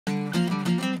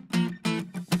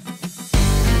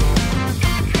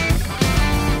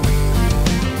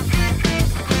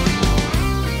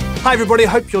Hi, everybody. I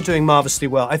hope you're doing marvelously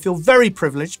well. I feel very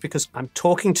privileged because I'm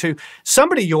talking to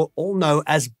somebody you'll all know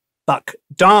as Buck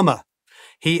Dharma.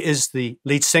 He is the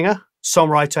lead singer,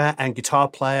 songwriter, and guitar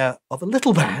player of a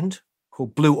little band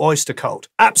called Blue Oyster Cult.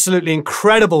 Absolutely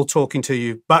incredible talking to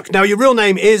you, Buck. Now, your real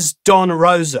name is Don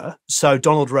Rosa, so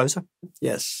Donald Rosa.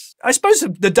 Yes. I suppose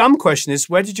the dumb question is,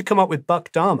 where did you come up with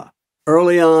Buck Dharma?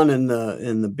 Early on in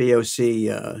the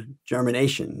BOC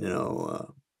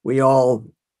germination, we all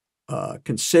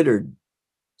considered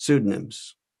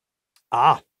pseudonyms.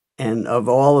 Ah. And of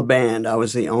all the band, I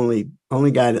was the only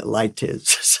guy that liked his.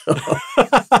 So.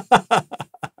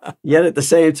 Yet at the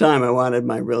same time, I wanted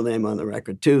my real name on the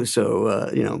record too. So,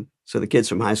 so the kids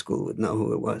from high school would know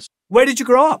who it was. Where did you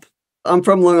grow up? I'm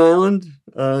from Long Island,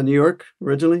 New York,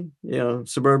 originally.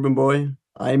 Suburban boy.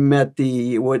 I met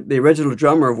the original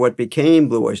drummer of what became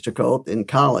Blue Oyster Cult in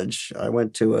college. I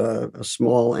went to a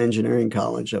small engineering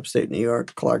college upstate New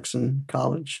York, Clarkson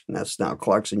College, and that's now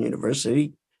Clarkson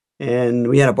University. And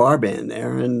we had a bar band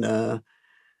there. And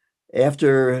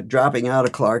after dropping out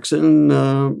of Clarkson,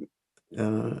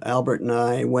 Albert and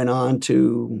I went on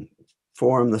to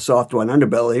form the Soft White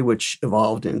Underbelly, which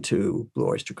evolved into Blue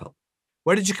Oyster Cult.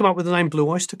 Where did you come up with the name Blue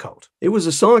Oyster Cult? It was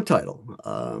a song title.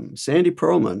 Sandy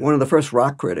Pearlman, one of the first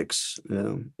rock critics,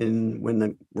 when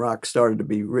the rock started to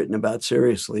be written about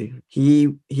seriously,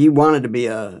 he wanted to be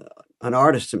an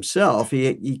artist himself.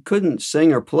 He couldn't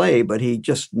sing or play, but he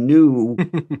just knew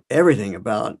everything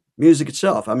about music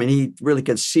itself. I mean, he really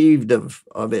conceived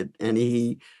of it, and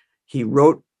he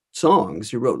wrote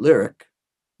songs. He wrote lyric,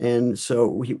 and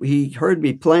so he heard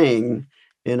me playing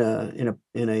in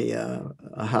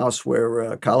a house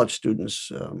where college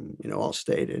students, all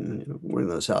stayed in one of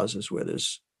those houses where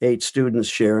there's 8 students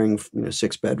sharing,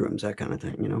 6 bedrooms, that kind of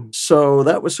thing, So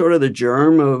that was sort of the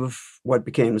germ of what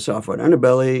became the Soft White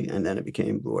Underbelly, and then it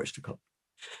became Blue Oyster Cult.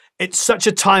 It's such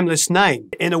a timeless name.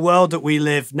 In a world that we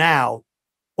live now,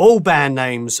 all band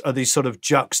names are these sort of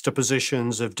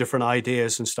juxtapositions of different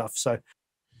ideas and stuff. So,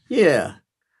 yeah.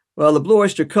 Well, the Blue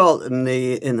Oyster Cult in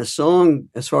the song,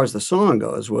 as far as the song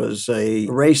goes, was a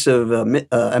race of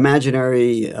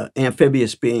imaginary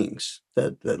amphibious beings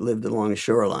that lived along the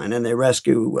shoreline, and they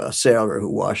rescue a sailor who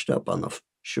washed up on the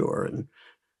shore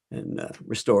and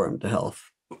restore him to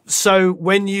health. So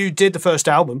when you did the first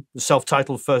album, the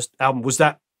self-titled first album, was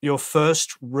that your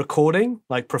first recording,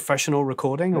 like professional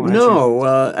recording? Or no,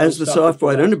 as the Soft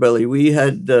White Underbelly, we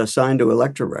had signed to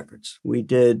Elektra Records. We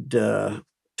did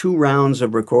 2 rounds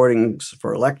of recordings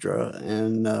for Elektra,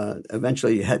 and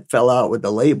eventually fell out with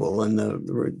the label, and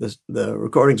the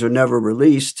recordings were never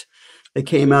released. They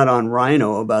came out on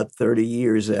Rhino about 30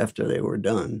 years after they were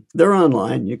done. They're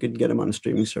online. You can get them on the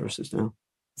streaming services now.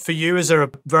 For you, is there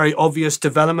a very obvious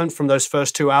development from those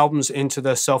first 2 albums into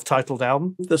the self-titled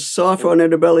album? The Soft White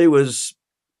Underbelly was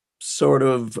sort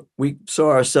of, we saw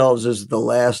ourselves as the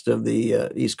last of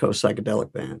the East Coast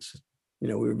psychedelic bands.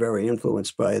 We were very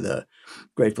influenced by the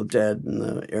Grateful Dead and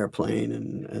the Airplane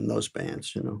and those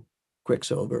bands,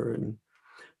 Quicksilver. And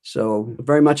so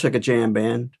very much like a jam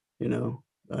band,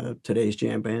 today's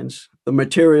jam bands. The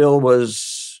material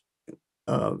was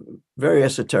very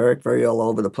esoteric, very all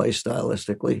over the place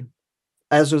stylistically,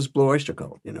 as was Blue Oyster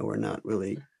Cult. We're not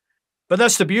really... But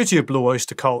that's the beauty of Blue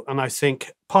Oyster Cult, and I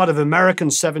think part of American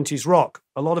 70s rock,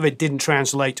 a lot of it didn't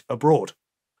translate abroad.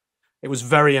 It was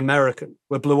very American,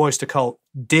 where Blue Oyster Cult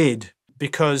did,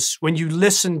 because when you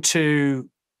listen to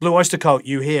Blue Oyster Cult,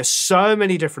 you hear so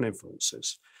many different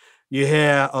influences. You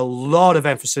hear a lot of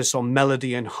emphasis on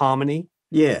melody and harmony.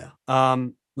 Yeah.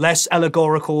 Less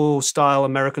allegorical style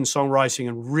American songwriting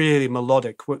and really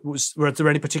melodic. Were there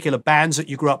any particular bands that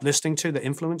you grew up listening to that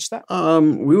influenced that?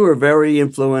 We were very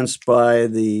influenced by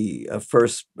the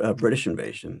first British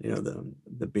invasion,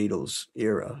 the Beatles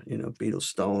era, Beatles,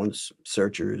 Stones,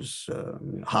 Searchers,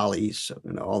 Hollies,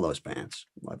 all those bands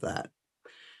like that.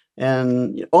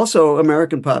 And also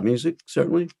American pop music,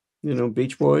 certainly,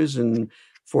 Beach Boys and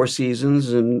Four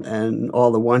Seasons and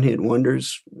all the one-hit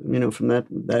wonders, from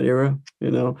that era.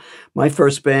 My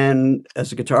first band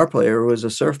as a guitar player was a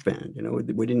surf band.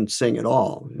 We didn't sing at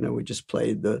all. We just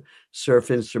played the surf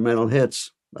instrumental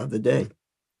hits of the day.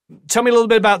 Tell me a little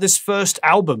bit about this first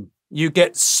album. You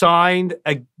get signed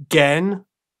again,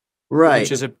 right?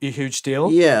 Which is a huge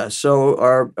deal. Yeah. So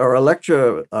our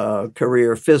Elektra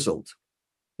career fizzled,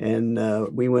 and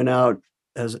we went out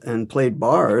and played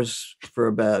bars for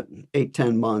about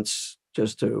 8-10 months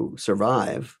just to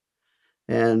survive.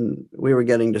 And we were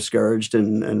getting discouraged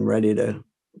and ready to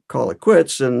call it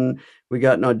quits. And we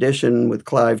got an audition with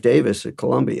Clive Davis at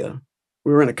Columbia.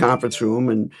 We were in a conference room,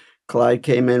 and Clyde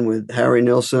came in with Harry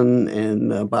Nilsson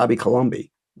and Bobby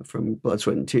Colomby from Blood,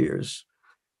 Sweat, and Tears.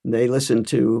 And they listened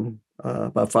to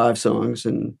about 5 songs,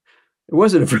 and it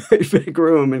wasn't a very big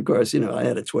room. And of course, I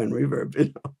had a twin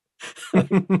reverb,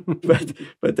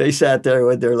 but they sat there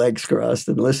with their legs crossed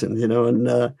and listened,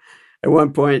 and at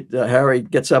one point, Harry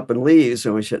gets up and leaves,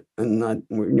 and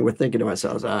we were thinking to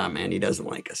ourselves, man, he doesn't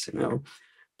like us,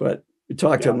 But we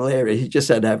talked to him later. He just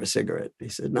had to have a cigarette. He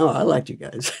said, no, I liked you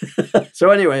guys. So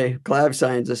anyway, Clav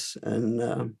signs us,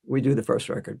 and we do the first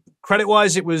record.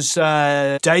 Credit-wise, it was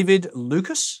David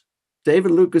Lucas?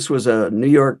 David Lucas was a New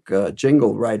York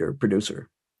jingle writer, producer.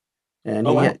 And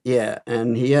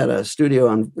and he had a studio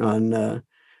on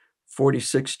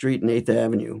 46th Street and 8th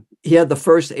Avenue. He had the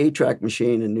first 8-track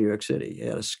machine in New York City. He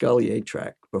had a Scully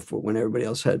 8-track before, when everybody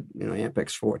else had,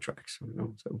 Ampex 4-tracks.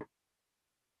 So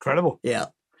incredible. Yeah.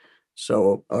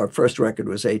 So our first record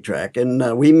was 8-track,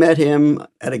 and we met him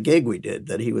at a gig we did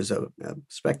that he was a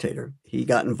spectator. He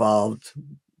got involved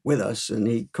with us, and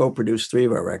he co-produced 3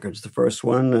 of our records. The first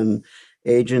one, and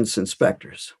Agents and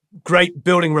Spectres. Great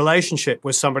building relationship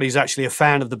with somebody who's actually a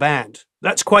fan of the band.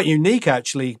 That's quite unique,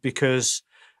 actually, because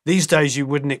these days you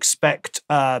wouldn't expect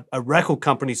a record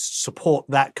company to support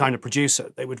that kind of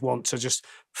producer. They would want to just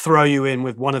throw you in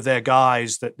with one of their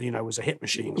guys that, was a hit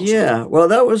machine. Yeah, well,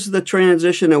 that was the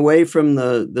transition away from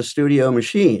the studio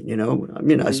machine,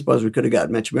 I suppose we could have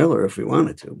got Mitch Miller if we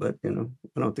wanted to, but, I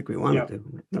don't think we wanted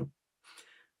to. No.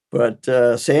 But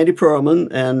Sandy Pearlman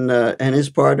and his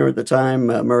partner at the time,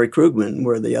 Murray Krugman,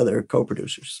 were the other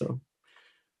co-producers. So,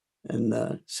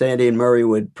 and Sandy and Murray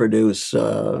would produce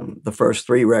the first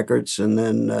 3 records, and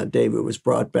then David was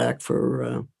brought back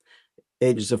for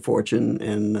Ages of Fortune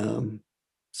and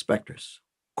Spectres.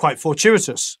 Quite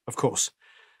fortuitous, of course.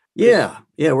 Yeah,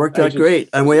 worked out great.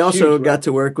 And we also got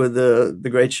to work with the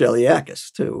great Shelley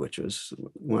Yakis, too, which was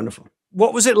wonderful.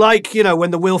 What was it like,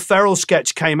 when the Will Ferrell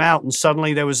sketch came out and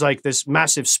suddenly there was like this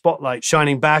massive spotlight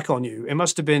shining back on you? It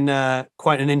must have been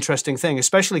quite an interesting thing,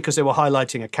 especially because they were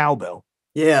highlighting a cowbell.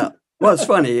 Yeah. Well, it's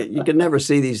funny. You can never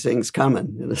see these things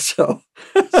coming. So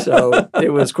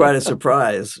it was quite a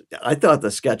surprise. I thought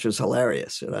the sketch was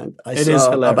hilarious. And I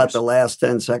saw about the last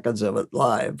 10 seconds of it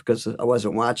live because I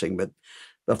wasn't watching, but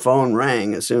the phone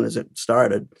rang as soon as it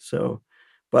started.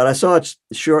 But I saw it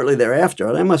shortly thereafter,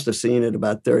 and I must have seen it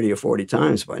about 30 or 40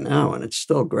 times by now, and it's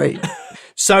still great.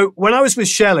 So when I was with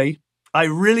Shelley, I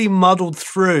really muddled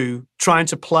through trying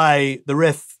to play the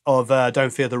riff of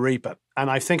Don't Fear the Reaper,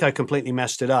 and I think I completely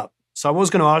messed it up. So I was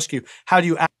going to ask you, how do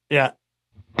you... Yeah.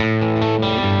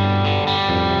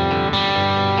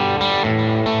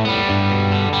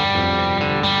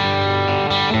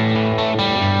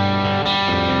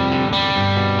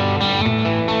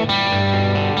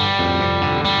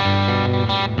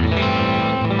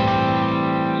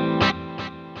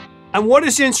 And what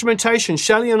is the instrumentation?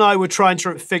 Shelley and I were trying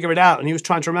to figure it out, and he was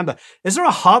trying to remember. Is there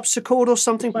a harpsichord or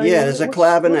something? Yeah, there's a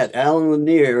clavinet. Alan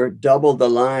Lanier doubled the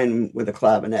line with a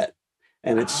clavinet,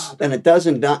 and it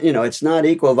doesn't, it's not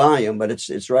equal volume, but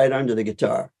it's right under the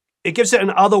guitar. It gives it an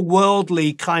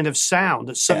otherworldly kind of sound.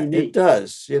 That's so neat. It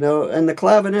does, and the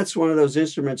clavinet's one of those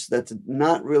instruments that's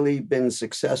not really been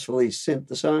successfully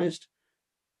synthesized.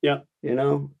 Yeah.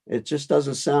 It just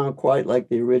doesn't sound quite like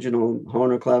the original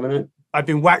Hohner clavinet. I've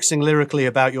been waxing lyrically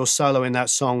about your solo in that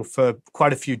song for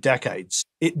quite a few decades.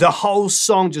 The whole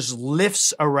song just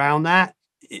lifts around that.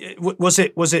 Was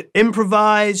it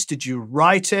improvised? Did you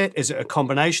write it? Is it a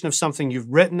combination of something you've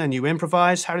written and you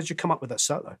improvised? How did you come up with that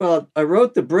solo? Well, I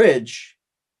wrote the bridge,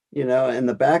 and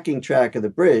the backing track of the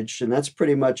bridge, and that's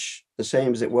pretty much the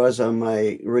same as it was on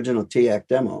my original T-Act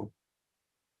demo.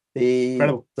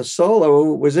 The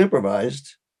solo was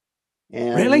improvised.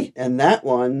 And, really? And that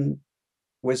one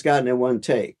was gotten in one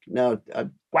take. Now,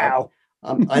 wow.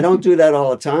 I don't do that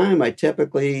all the time. I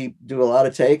typically do a lot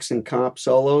of takes and comp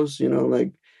solos,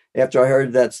 like after I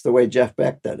heard that's the way Jeff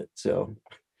Beck did it. So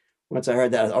once I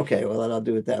heard that, okay, well, then I'll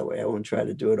do it that way. I won't try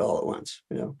to do it all at once,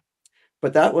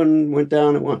 But that one went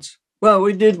down at once. Well,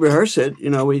 we did rehearse it.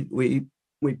 We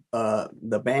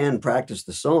the band practiced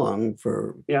the song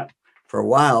for a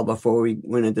while before we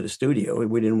went into the studio.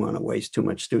 We didn't want to waste too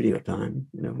much studio time.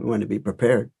 We wanted to be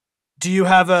prepared. Do you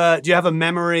have a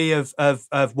memory of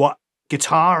what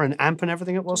guitar and amp and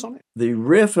everything it was on it? The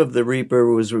riff of the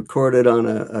Reaper was recorded on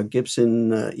a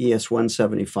Gibson ES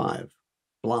 175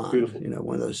 blonde, beautiful.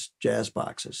 One of those jazz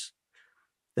boxes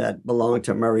that belonged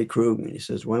to Murray Krugman. He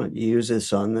says, "Why don't you use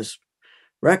this on this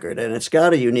record?" And it's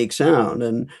got a unique sound.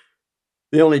 And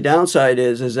the only downside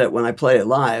is that when I play it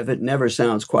live, it never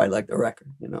sounds quite like the record.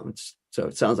 So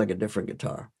it sounds like a different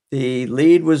guitar. The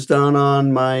lead was done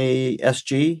on my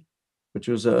SG, which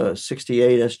was a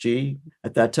 68 SG.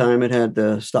 At that time, it had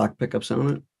the stock pickups on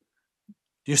it.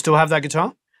 Do you still have that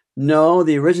guitar? No,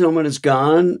 the original one is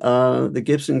gone. The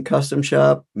Gibson Custom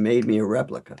Shop made me a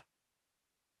replica.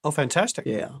 Oh, fantastic.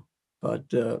 Yeah, but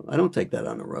I don't take that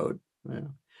on the road. Yeah.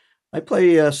 I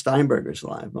play Steinbergers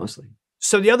live mostly.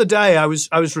 So the other day I was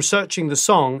researching the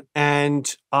song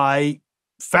and I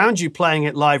found you playing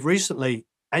it live recently,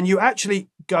 and you actually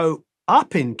go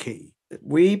up in key.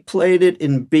 We played it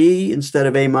in B instead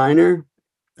of A minor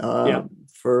Yeah.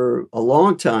 for a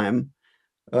long time,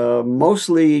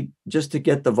 mostly just to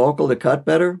get the vocal to cut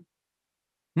better.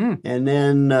 Hmm. And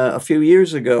then a few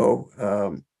years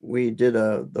ago, we did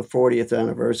the 40th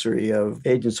anniversary of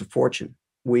Agents of Fortune.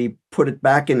 We put it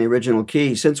back in the original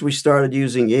key. Since we started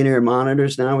using in-ear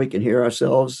monitors, now we can hear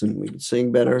ourselves and we can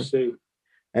sing better. I see.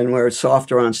 And we're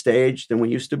softer on stage than we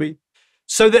used to be.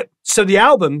 So the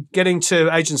album, getting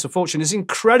to Agents of Fortune, is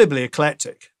incredibly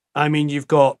eclectic. I mean, you've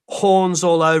got horns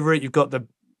all over it. You've got the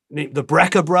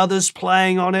Brecker brothers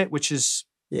playing on it, which is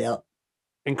Yeah.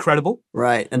 incredible.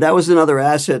 Right. And that was another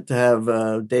asset to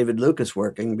have David Lucas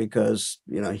working because,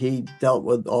 he dealt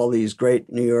with all these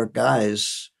great New York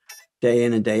guys day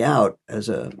in and day out as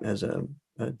a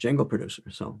jingle producer.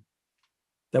 So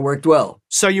that worked well.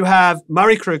 So you have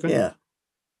Murray Crugen, Yeah.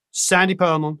 Sandy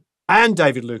Pearlman, and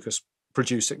David Lucas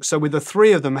producing. So with the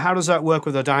three of them, how does that work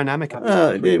with the dynamic?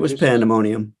 It was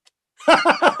pandemonium.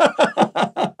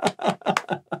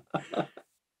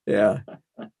 Yeah.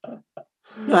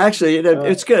 No, actually,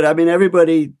 it's good. I mean,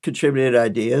 everybody contributed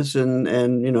ideas, and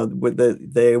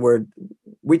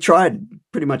we tried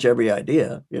pretty much every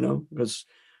idea, because,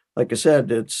 like I said,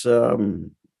 it's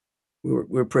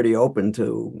we're pretty open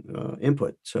to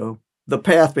input. So the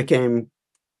path became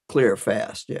clear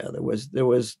fast. Yeah,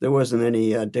 there wasn't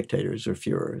any dictators or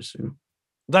Führers.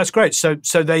 That's great. So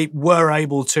they were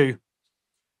able to,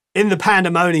 in the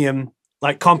pandemonium,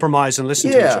 like compromise and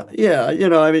listen to each other. Yeah.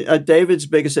 I mean, David's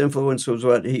biggest influence was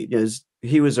what he is.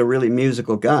 He was a really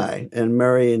musical guy, and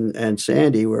Murray and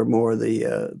Sandy were more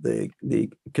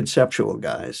the conceptual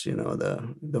guys,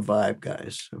 the vibe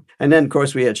guys. And then, of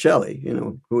course, we had Shelley,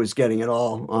 who was getting it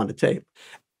all on the tape.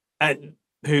 And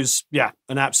who's,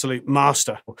 an absolute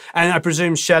master. And I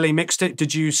presume Shelley mixed it.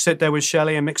 Did you sit there with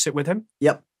Shelley and mix it with him?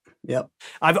 Yep.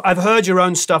 I've heard your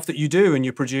own stuff that you do, and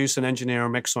you produce and engineer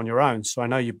and mix on your own. So I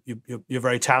know you're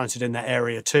very talented in that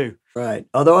area too. Right.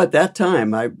 Although at that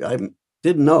time I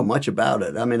didn't know much about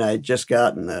it. I mean, I had just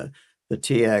gotten the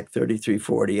TAC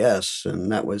 3340S,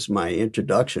 and that was my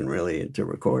introduction really into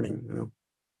recording.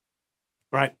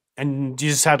 Right. And you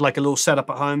just had like a little setup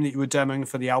at home that you were demoing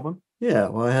for the album? Yeah,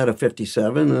 well, I had a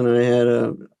 57,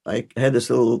 and I had this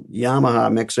little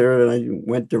Yamaha mixer, and I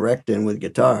went direct in with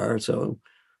guitar. So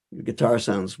the guitar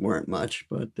sounds weren't much,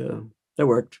 but that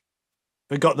worked.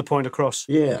 It got the point across.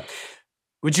 Yeah.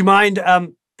 Would you mind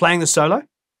playing the solo?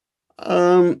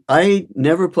 I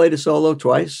never played a solo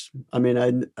twice. I mean,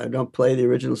 I don't play the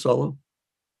original solo.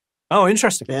 Oh,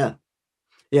 interesting. Yeah.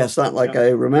 Yeah, it's not like I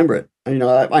remember it. I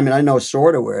mean, I know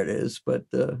sort of where it is, but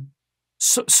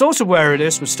sort of where it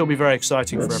is would still be very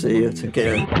exciting for everyone. Let's see, it's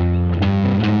okay.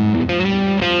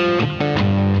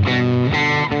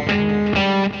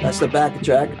 That's the back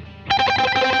track.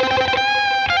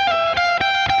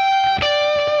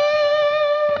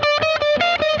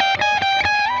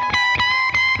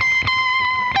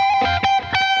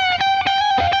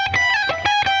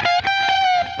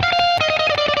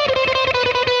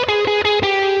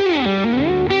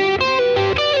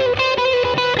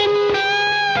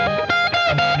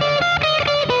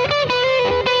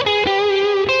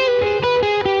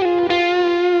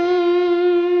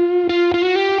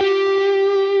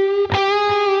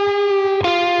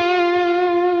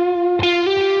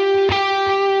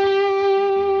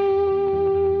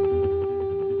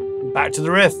 Back to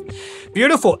the riff.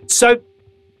 Beautiful. So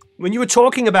when you were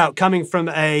talking about coming from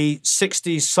a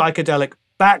 60s psychedelic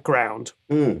background,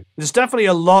 there's definitely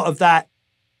a lot of that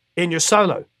in your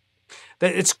solo.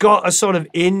 It's got a sort of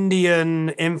Indian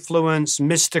influence,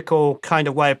 mystical kind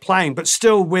of way of playing, but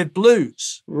still with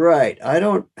blues. Right. I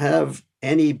don't have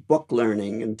any book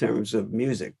learning in terms of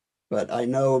music, but I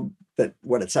know that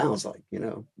what it sounds like,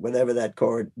 whatever that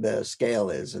chord, the scale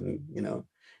is, and,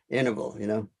 interval,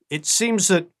 It seems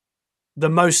that the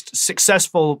most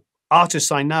successful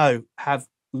artists I know have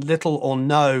little or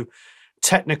no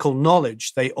technical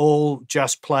knowledge. They all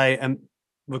just play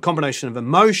a combination of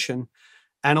emotion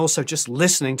and also just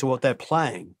listening to what they're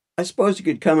playing. I suppose you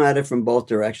could come at it from both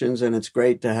directions, and it's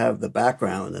great to have the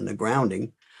background and the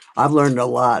grounding. I've learned a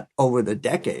lot over the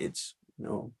decades,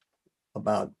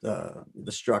 about the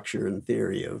structure and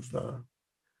theory of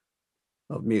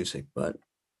music, but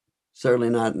certainly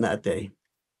not in that day.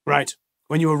 Right.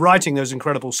 When you were writing those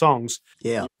incredible songs,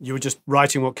 Yeah. you were just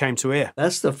writing what came to ear.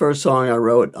 That's the first song I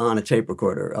wrote on a tape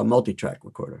recorder, a multi-track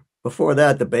recorder. Before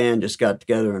that, the band just got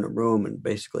together in a room and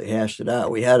basically hashed it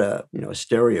out. We had a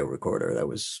stereo recorder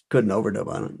that couldn't overdub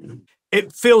on it.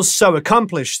 It feels so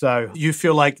accomplished, though. You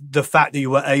feel like the fact that you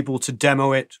were able to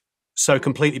demo it so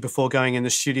completely before going in the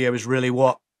studio is really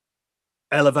what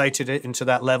elevated it into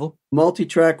that level?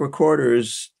 Multi-track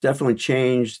recorders definitely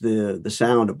changed the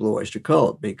sound of Blue Oyster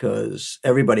Cult because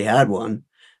everybody had one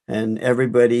and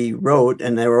everybody wrote,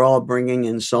 and they were all bringing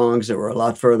in songs that were a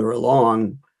lot further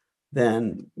along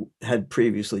than had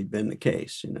previously been the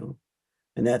case,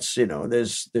 And that's,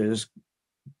 there's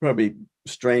probably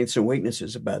strengths and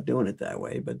weaknesses about doing it that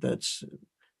way, but that's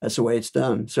the way it's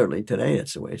done. Certainly today,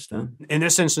 it's the way it's done. In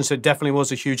this instance, it definitely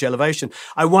was a huge elevation.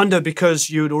 I wonder, because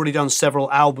you had already done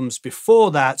several albums before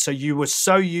that, so you were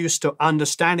so used to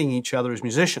understanding each other as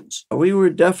musicians. We were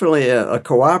definitely a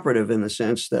cooperative in the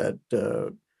sense that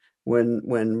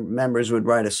when members would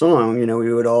write a song,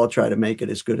 we would all try to make it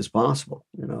as good as possible,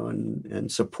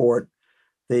 and support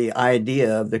the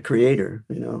idea of the creator,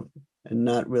 and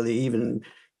not really even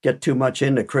get too much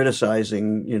into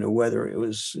criticizing, whether it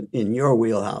was in your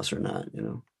wheelhouse or not,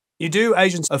 You do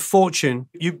Agents of Fortune,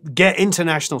 you get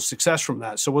international success from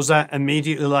that. So was that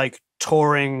immediately like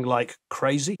touring like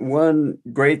crazy? One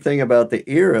great thing about the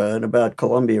era and about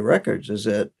Columbia Records is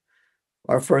that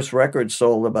our first record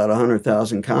sold about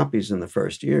 100,000 copies in the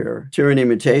first year. Tyranny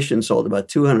Mutation sold about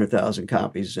 200,000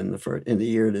 copies in the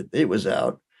year that it was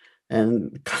out.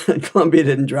 And Columbia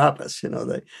didn't drop us,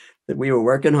 that we were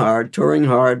working hard, touring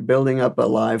hard, building up a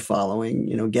live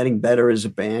following, getting better as a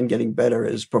band, getting better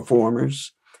as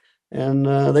performers. And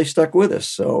they stuck with us.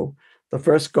 So the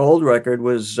first gold record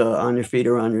was On Your Feet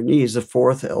or On Your Knees, the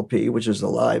fourth LP, which is the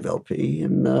live LP.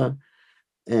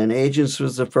 And Agents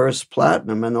was the first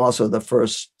platinum and also the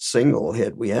first single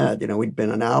hit we had. We'd been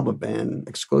an album band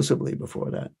exclusively before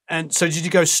that. And so did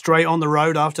you go straight on the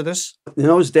road after this? In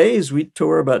those days, we'd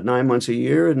tour about 9 months a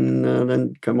year and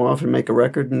then come off and make a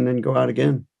record and then go out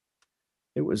again.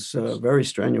 It was very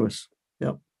strenuous.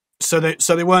 Yep. So they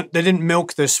didn't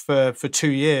milk this for 2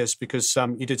 years because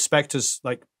you did Spectres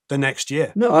like the next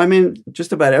year. No, I mean,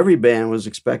 just about every band was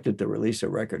expected to release a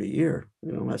record a year.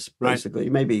 That's basically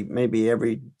maybe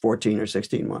every 14 or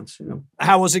 16 months.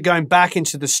 How was it going back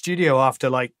into the studio after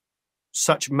like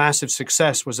such massive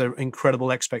success? Was there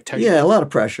incredible expectation? Yeah, a lot of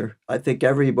pressure. I think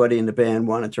everybody in the band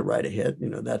wanted to write a hit.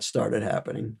 That started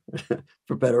happening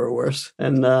for better or worse.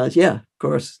 And yeah, of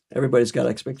course, everybody's got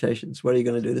expectations. What are you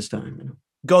going to do this time?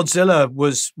 Godzilla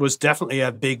was definitely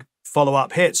a big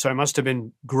follow-up hit. So it must have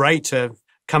been great to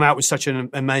come out with such an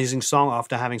amazing song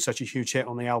after having such a huge hit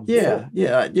on the album. Yeah,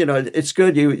 yeah. It's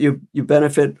good. You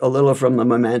benefit a little from the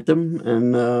momentum.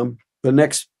 And the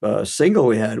next single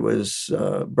we had was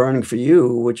Burning for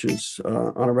You, which is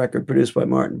on a record produced by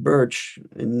Martin Birch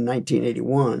in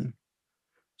 1981.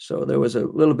 So there was a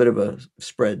little bit of a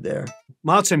spread there.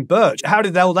 Martin Birch, how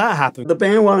did all that happen? The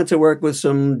band wanted to work with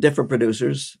some different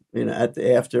producers.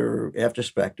 After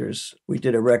Spectres, we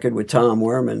did a record with Tom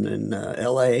Werman in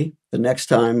L.A. The next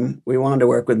time we wanted to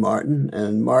work with Martin,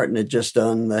 and Martin had just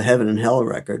done the Heaven and Hell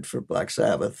record for Black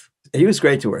Sabbath. He was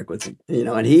great to work with,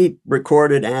 and he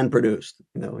recorded and produced.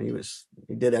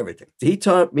 He did everything. He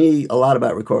taught me a lot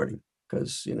about recording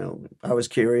because I was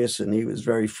curious, and he was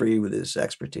very free with his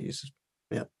expertise.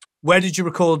 Yeah. Where did you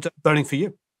record Burning for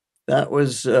You? That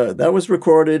was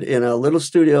recorded in a little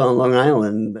studio on Long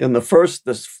Island, in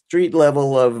the street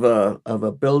level of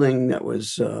a building that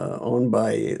was owned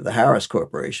by the Harris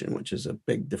Corporation, which is a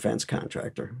big defense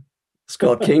contractor. It's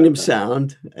called Kingdom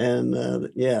Sound, and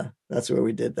yeah, that's where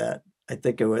we did that. I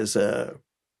think it was a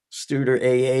Studer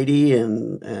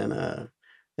A80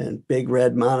 and big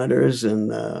red monitors,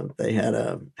 and they had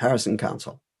a Harrison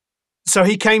console. So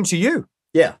he came to you?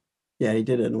 Yeah. Yeah, he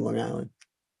did it in Long Island.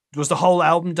 Was the whole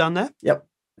album done there? Yep.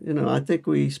 I think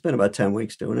we spent about 10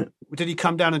 weeks doing it. Did he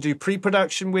come down and do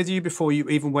pre-production with you before you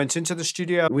even went into the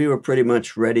studio? We were pretty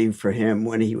much ready for him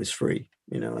when he was free,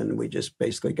 and we just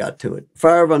basically got to it.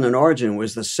 Fire of Unknown Origin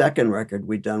was the second record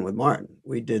we'd done with Martin.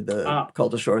 We did the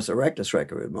Cultosaurus Erectus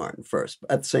record with Martin first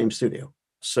at the same studio.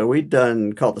 So we'd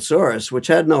done Cultosaurus, which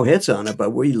had no hits on it,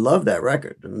 but we loved that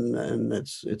record, and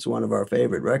it's one of our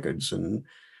favorite records. And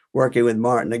working with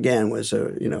Martin again was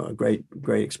a great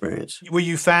experience. Were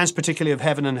you fans particularly of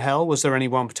Heaven and Hell? Was there any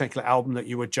one particular album that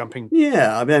you were jumping?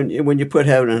 Yeah, I mean, when you put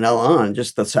Heaven and Hell on,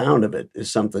 just the sound of it is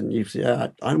something you say,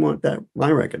 I want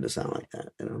my record to sound like that,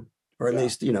 or at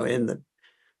least to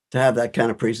have that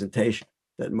kind of presentation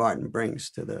that Martin brings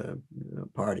to the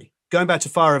party. Going back to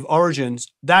Fire of Origins,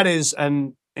 that is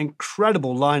an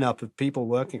incredible lineup of people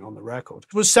working on the record.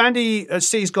 Was Sandy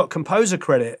C's got composer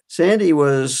credit? Sandy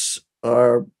was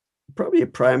our probably a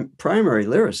primary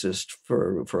lyricist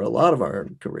for a lot of our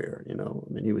career. You know,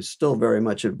 I mean, he was still very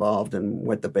much involved in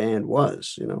what the band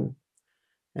was. You know,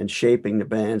 and shaping the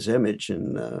band's image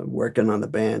and working on the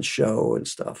band's show and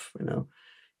stuff. You know,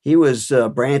 he was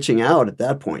branching out at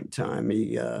that point in time.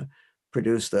 He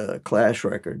produced a Clash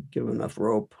record, Give Enough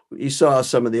Rope. He saw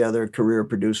some of the other career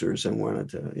producers and wanted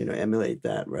to, you know, emulate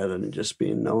that rather than just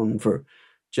being known for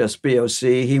just BOC.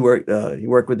 He worked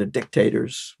with the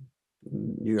Dictators,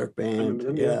 New York band.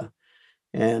 Them, yeah.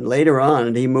 And later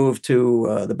on, he moved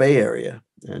to the Bay Area,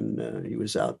 and he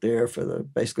was out there for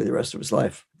basically the rest of his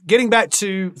life. Getting back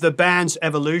to the band's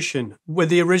evolution, with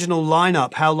the original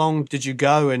lineup, how long did you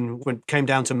go? And when it came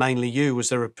down to mainly you, was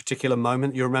there a particular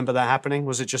moment you remember that happening?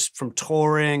 Was it just from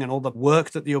touring and all the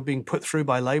work that you're being put through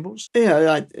by labels?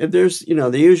 Yeah, there's, you know,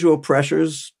 the usual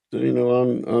pressures, you know,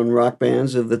 on rock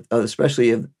bands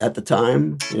especially at the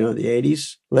time, you know, the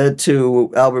 80s, led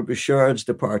to Albert Bouchard's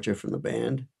departure from the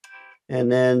band.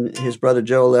 And then his brother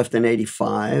Joe left in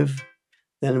 85.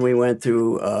 Then we went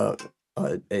through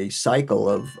a cycle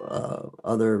of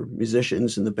other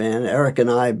musicians in the band, Eric and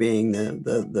I being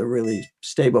the really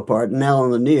stable part. And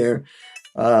Alan Lanier,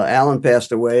 Alan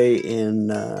passed away in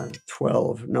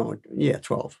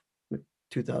 2012.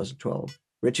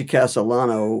 Richie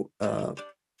Castellano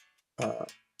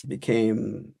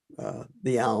became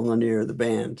the Alan Lanier of the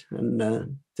band,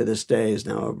 and to this day is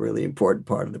now a really important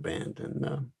part of the band.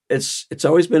 And it's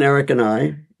always been Eric and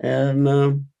I, and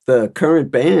the current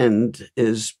band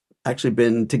is actually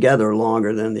been together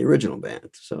longer than the original band.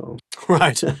 So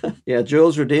right. Yeah,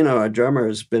 Jules Rodino, our drummer,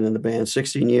 has been in the band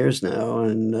 16 years now,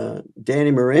 and Danny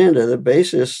Miranda, the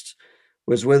bassist,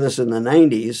 was with us in the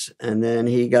 90s, and then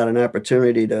he got an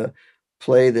opportunity to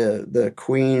play the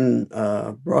Queen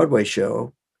Broadway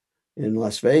show in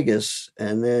Las Vegas,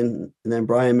 and then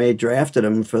Brian May drafted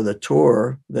him for the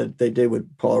tour that they did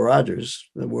with Paul Rodgers,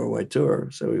 the worldwide tour.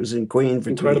 So he was in Queen for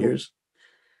Incredible. 2 years.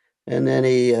 And then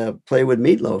he played with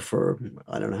Meatloaf for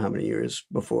I don't know how many years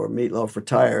before Meatloaf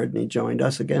retired, and he joined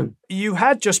us again. You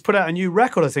had just put out a new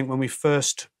record, I think, when we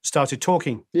first started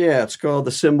talking. Yeah, it's called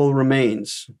The Symbol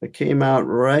Remains. It came out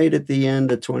right at the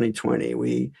end of 2020.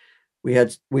 We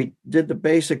did the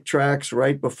basic tracks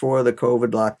right before the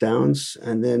COVID lockdowns,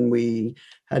 and then we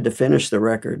had to finish the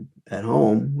record at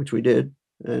home, which we did.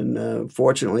 And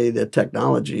fortunately, the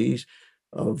technologies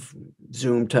of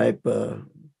Zoom type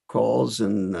calls,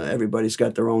 and everybody's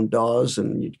got their own DAWs,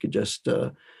 and you could just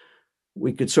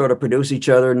we could sort of produce each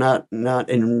other, not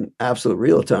in absolute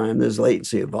real time. There's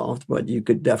latency involved, but you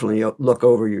could definitely look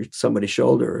over somebody's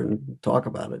shoulder and talk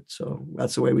about it. So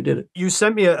that's the way we did it. You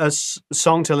sent me a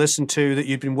song to listen to that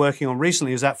you'd been working on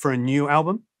recently. Is that for a new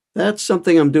album? That's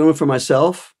something I'm doing for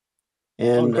myself.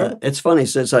 And it's funny,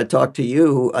 since I talked to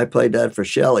you, I played that for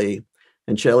Shelley.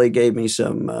 And Shelley gave me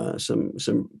some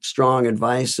strong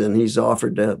advice, and he's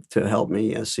offered to help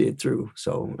me see it through.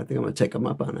 So I think I'm going to take him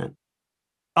up on that.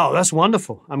 Oh, that's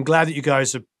wonderful. I'm glad that you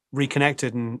guys are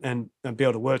reconnected and be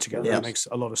able to work together. Yes. That makes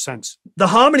a lot of sense. The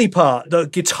harmony part, the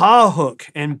guitar hook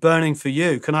in Burning for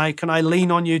You, can I lean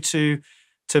on you to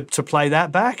play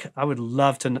that back? I would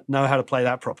love to know how to play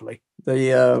that properly.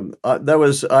 That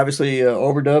was obviously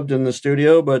overdubbed in the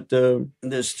studio, but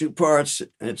there's two parts.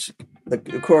 It's the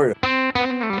chord.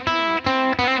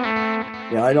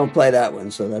 Yeah, I don't play that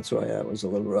one, so that's why it was a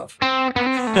little rough.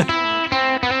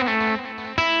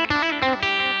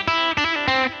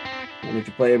 And if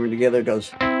you play them together, it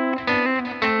goes.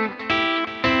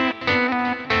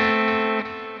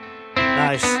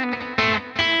 Nice.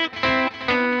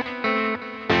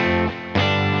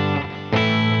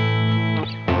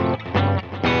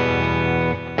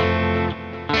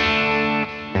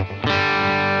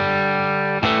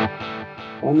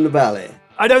 Home in the Valley.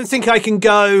 I don't think I can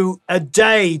go a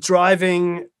day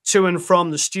driving to and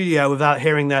from the studio without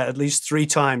hearing that at least 3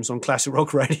 times on classic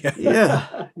rock radio.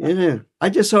 Yeah. I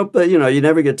just hope that, you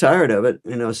never get tired of it.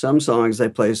 Some songs they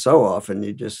play so often,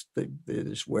 they just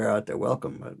wear out their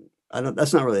welcome. But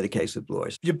that's not really the case with Blue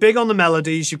Oyster. You're big on the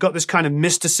melodies. You've got this kind of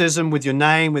mysticism with your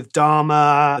name, with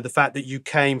Dharma, the fact that you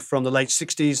came from the late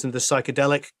 60s and the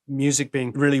psychedelic music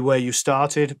being really where you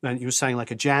started. And you were saying like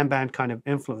a jam band kind of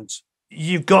influence.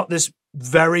 You've got this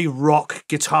very rock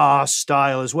guitar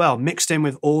style as well, mixed in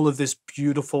with all of this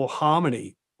beautiful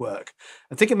harmony work.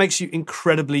 I think it makes you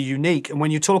incredibly unique. And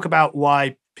when you talk about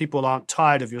why people aren't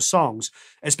tired of your songs,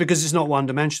 it's because it's not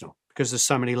one-dimensional, because there's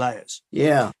so many layers.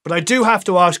 Yeah. But I do have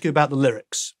to ask you about the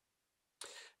lyrics,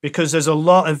 because there's a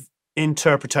lot of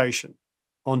interpretation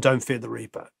on Don't Fear the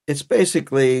Reaper. It's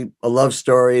basically a love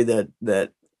story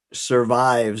that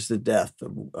survives the death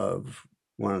of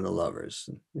one of the lovers.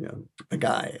 You know, a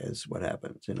guy is what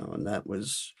happens. You know, and that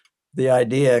was the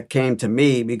idea came to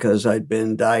me because I'd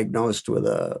been diagnosed with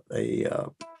a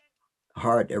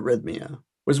heart arrhythmia.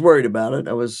 Was worried about it.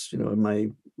 I was, you know, in my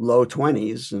low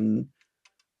 20s, and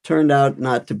turned out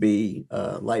not to be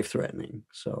life threatening.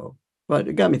 So, but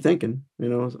it got me thinking, you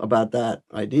know, about that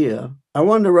idea. I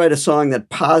wanted to write a song that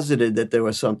posited that there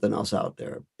was something else out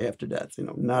there after death. You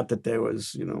know, not that there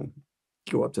was, you know,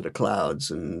 go up to the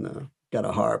clouds and got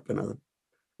a harp and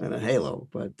a halo,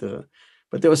 but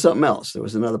there was something else. There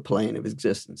was another plane of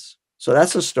existence. So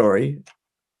that's the story.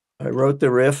 I wrote the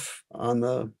riff on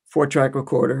the 4-track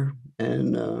recorder,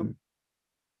 and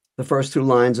the first 2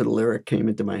 lines of the lyric came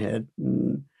into my head.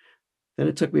 And then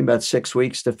it took me about 6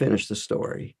 weeks to finish the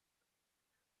story.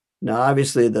 Now,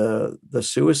 obviously, the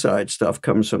suicide stuff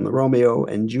comes from the Romeo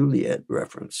and Juliet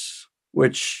reference,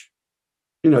 which,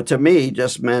 you know, to me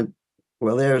just meant,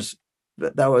 well,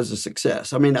 that was a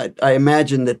success. I mean, I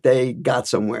imagine that they got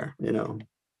somewhere, you know.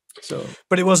 So,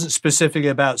 but it wasn't specifically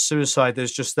about suicide.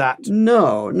 There's just that.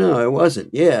 No, it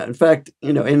wasn't. Yeah, in fact,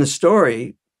 you know, in the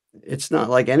story, it's not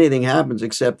like anything happens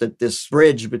except that this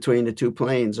bridge between the 2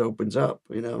 planes opens up,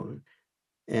 you know,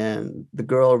 and the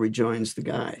girl rejoins the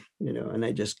guy, you know, and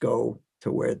they just go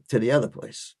to the other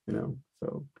place, you know.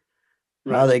 So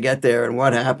how they get there and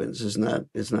what happens is not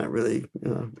really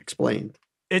explained.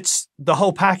 It's the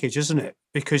whole package, isn't it?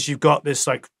 Because you've got this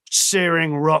like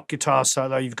searing rock guitar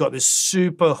solo, you've got this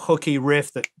super hooky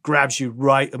riff that grabs you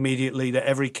right immediately, that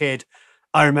every kid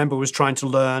I remember was trying to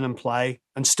learn and play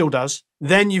and still does.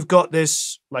 Then you've got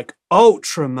this like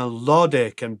ultra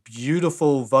melodic and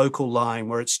beautiful vocal line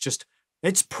where it's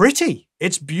pretty,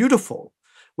 it's beautiful,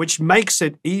 which makes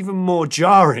it even more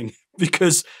jarring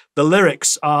because the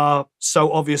lyrics are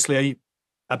so obviously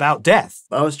about death.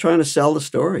 I was trying to sell the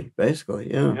story,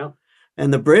 basically, yeah.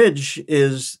 And the bridge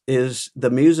is the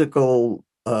musical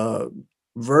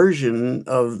version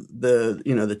of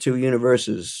the 2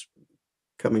 universes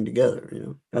coming together. You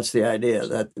know, that's the idea.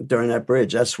 That during that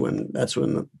bridge, that's when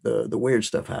the weird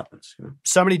stuff happens. You know?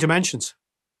 So many dimensions.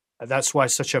 That's why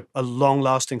it's such a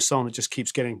long-lasting song that just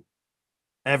keeps getting.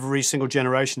 Every single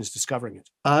generation is discovering it.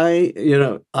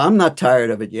 I'm not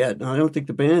tired of it yet. And I don't think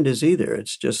the band is either.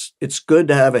 It's good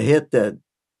to have a hit that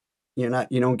you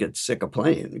don't get sick of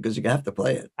playing because you have to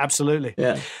play it. Absolutely.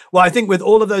 Yeah. Well, I think with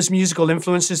all of those musical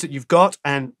influences that you've got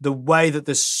and the way that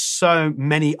there's so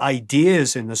many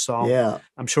ideas in the song, yeah,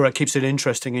 I'm sure it keeps it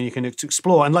interesting and you can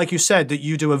explore. And like you said, that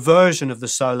you do a version of the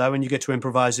solo and you get to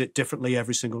improvise it differently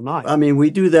every single night. I mean, we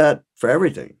do that for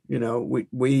everything. You know,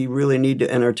 we really need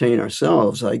to entertain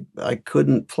ourselves. I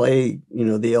couldn't play,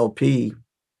 the LP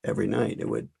every night.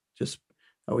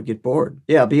 I would get bored.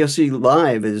 Yeah, BOC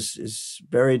Live is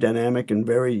very dynamic and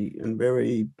very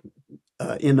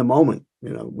in the moment.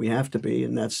 We have to be,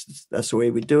 and that's the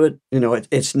way we do it.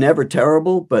 It's never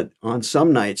terrible, but on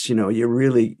some nights, you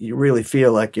really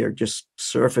feel like you're just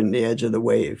surfing the edge of the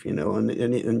wave, and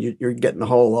you're getting the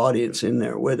whole audience in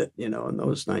there with it, and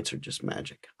those nights are just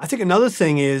magic. I think another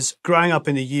thing is, growing up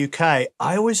in the UK,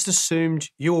 I always assumed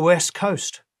you were West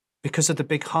Coast because of the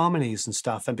big harmonies and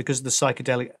stuff, and because of the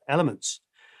psychedelic elements.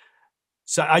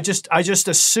 So I just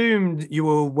assumed you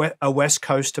were a West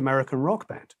Coast American rock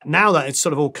band. Now that it's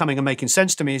sort of all coming and making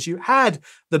sense to me, is you had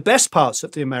the best parts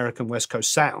of the American West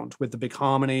Coast sound with the big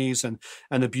harmonies and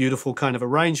the beautiful kind of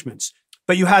arrangements.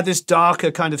 But you had this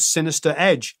darker kind of sinister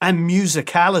edge and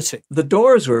musicality. The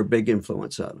Doors were a big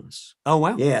influence on us. Oh,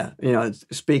 wow. Yeah.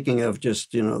 Speaking of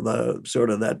just, the sort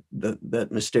of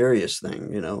that mysterious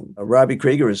thing, Robbie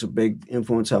Krieger is a big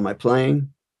influence on my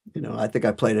playing. I think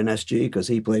I played an SG because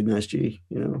he played an SG,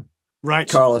 Right.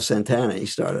 Carlos Santana, he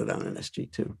started on an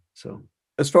SG too. So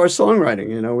as far as songwriting,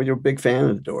 we were a big fan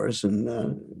of the Doors,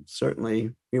 and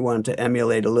certainly we wanted to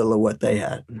emulate a little of what they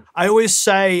had. I always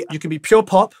say you can be pure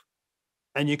pop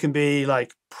and you can be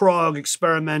like prog,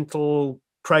 experimental,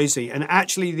 crazy. And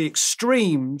actually the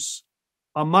extremes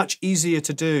are much easier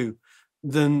to do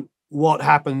than what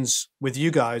happens with you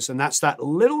guys. And that's that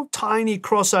little tiny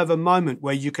crossover moment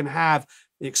where you can have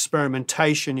the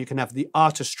experimentation, you can have the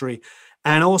artistry,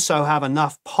 and also have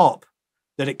enough pop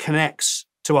that it connects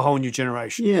to a whole new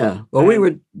generation. Yeah. Well, we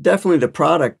were definitely the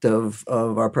product of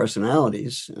our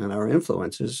personalities and our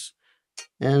influences.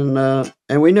 And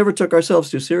we never took ourselves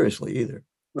too seriously either.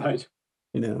 Right.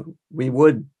 We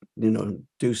would,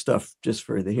 do stuff just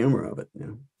for the humor of it.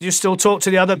 Do you still talk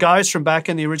to the other guys from back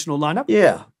in the original lineup?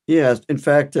 Yeah. Yeah. In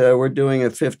fact, we're doing a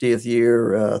 50th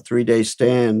year 3-day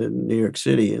stand in New York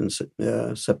City in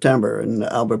September, and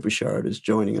Albert Bouchard is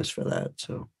joining us for that.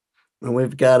 So And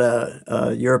we've got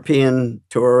a European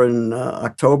tour in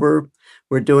October.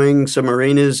 We're doing some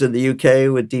arenas in the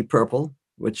UK with Deep Purple,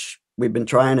 which we've been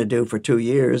trying to do for 2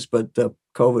 years, but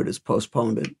COVID has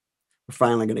postponed it. We're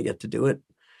finally going to get to do it.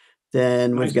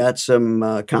 Then we've got some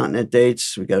continent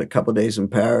dates. We've got a couple of days in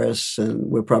Paris,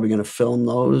 and we're probably going to film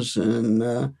those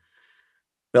in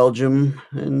Belgium,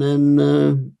 and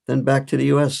then back to the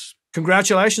US.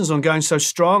 Congratulations on going so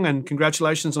strong, and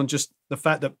congratulations on just the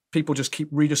fact that people just keep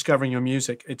rediscovering your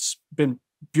music. It's been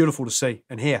beautiful to see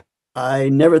and hear. I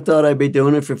never thought I'd be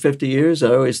doing it for 50 years.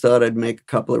 I always thought I'd make a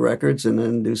couple of records and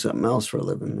then do something else for a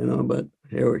living, but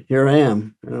here I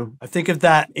am, I think of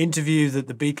that interview that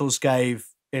the Beatles gave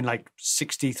in like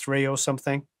 63 or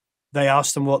something. They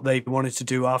asked them what they wanted to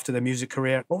do after their music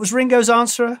career. What was Ringo's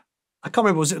answer? I can't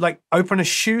remember. Was it like open a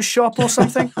shoe shop or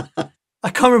something? I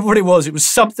can't remember what it was. It was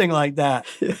something like that.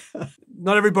 Yeah.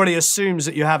 Not everybody assumes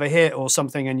that you have a hit or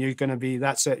something and you're going to be,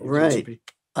 that's it. Right.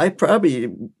 I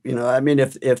probably,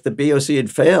 if the BOC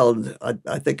had failed,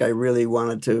 I think I really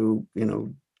wanted to,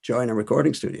 join a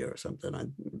recording studio or something.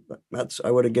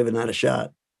 I would have given that a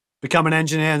shot. Become an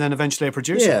engineer and then eventually a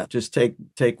producer. Yeah, just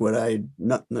take what I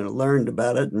learned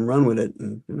about it and run with it.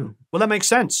 And Well, that makes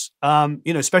sense.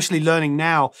 Especially learning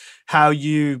now how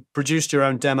you produced your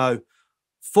own demo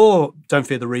for Don't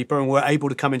Fear the Reaper and were able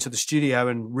to come into the studio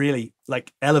and really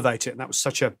like elevate it. And that was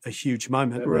such a huge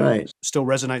moment. Right. It still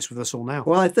resonates with us all now.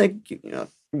 Well, I think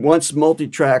once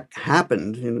multi-track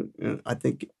happened, I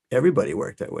think everybody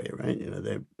worked that way, right?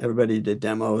 Everybody did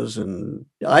demos, and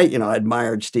I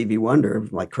admired Stevie Wonder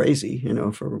like crazy,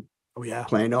 for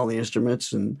playing all the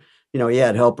instruments, and he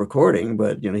had help recording,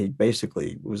 but he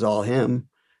basically was all him.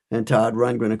 And Todd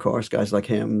Rundgren, of course, guys like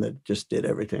him that just did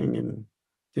everything, and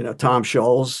Tom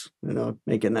Scholz,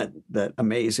 making that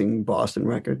amazing Boston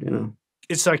record,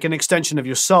 It's like an extension of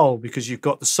your soul because you've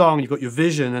got the song, you've got your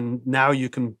vision, and now you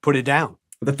can put it down.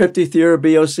 The 50th year of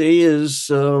BOC is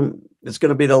it's going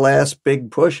to be the last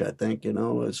big push, I think,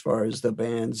 as far as the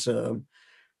band's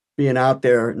being out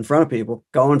there in front of people.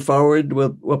 Going forward,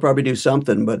 we'll probably do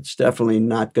something, but it's definitely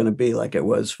not going to be like it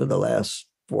was for the last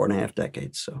 4.5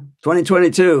 decades. So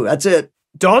 2022, that's it.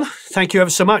 Don, thank you ever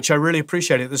so much. I really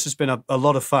appreciate it. This has been a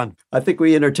lot of fun. I think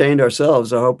we entertained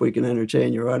ourselves. I hope we can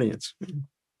entertain your audience.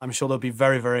 I'm sure they'll be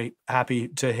very, very happy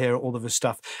to hear all of this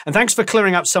stuff. And thanks for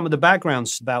clearing up some of the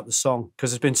backgrounds about the song,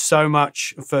 because there's been so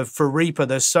much for Reaper.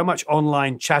 There's so much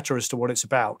online chatter as to what it's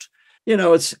about.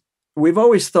 We've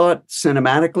always thought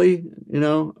cinematically,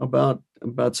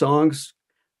 about songs,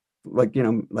 like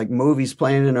movies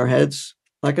playing in our heads.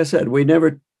 Like I said, we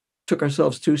never took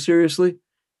ourselves too seriously.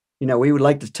 We would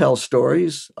like to tell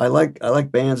stories. I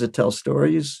like bands that tell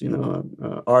stories,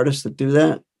 artists that do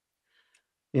that.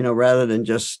 Rather than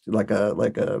just like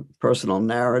a personal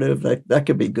narrative. That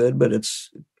could be good, but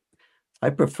I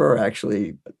prefer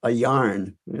actually a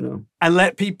yarn, And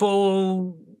let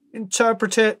people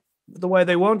interpret it the way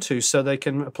they want to so they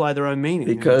can apply their own meaning.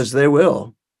 Because they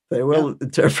will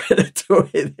interpret it the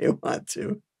way they want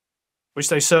to. Which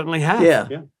they certainly have.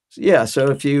 Yeah. So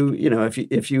if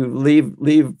you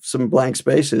leave some blank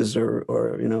spaces or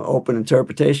open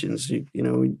interpretations,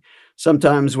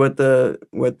 sometimes what the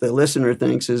listener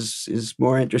thinks is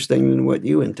more interesting than what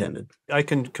you intended. I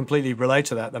can completely relate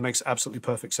to that. That makes absolutely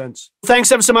perfect sense.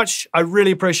 Thanks ever so much. I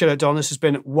really appreciate it, Don. This has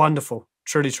been wonderful.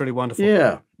 Truly, truly wonderful.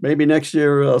 Yeah. Maybe next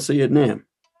year I'll see you at NAMM.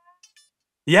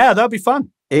 Yeah, that'll be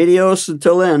fun. Adios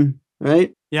until then,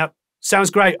 right? Yep. Sounds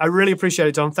great. I really appreciate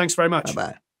it, Don. Thanks very much.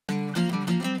 Bye-bye.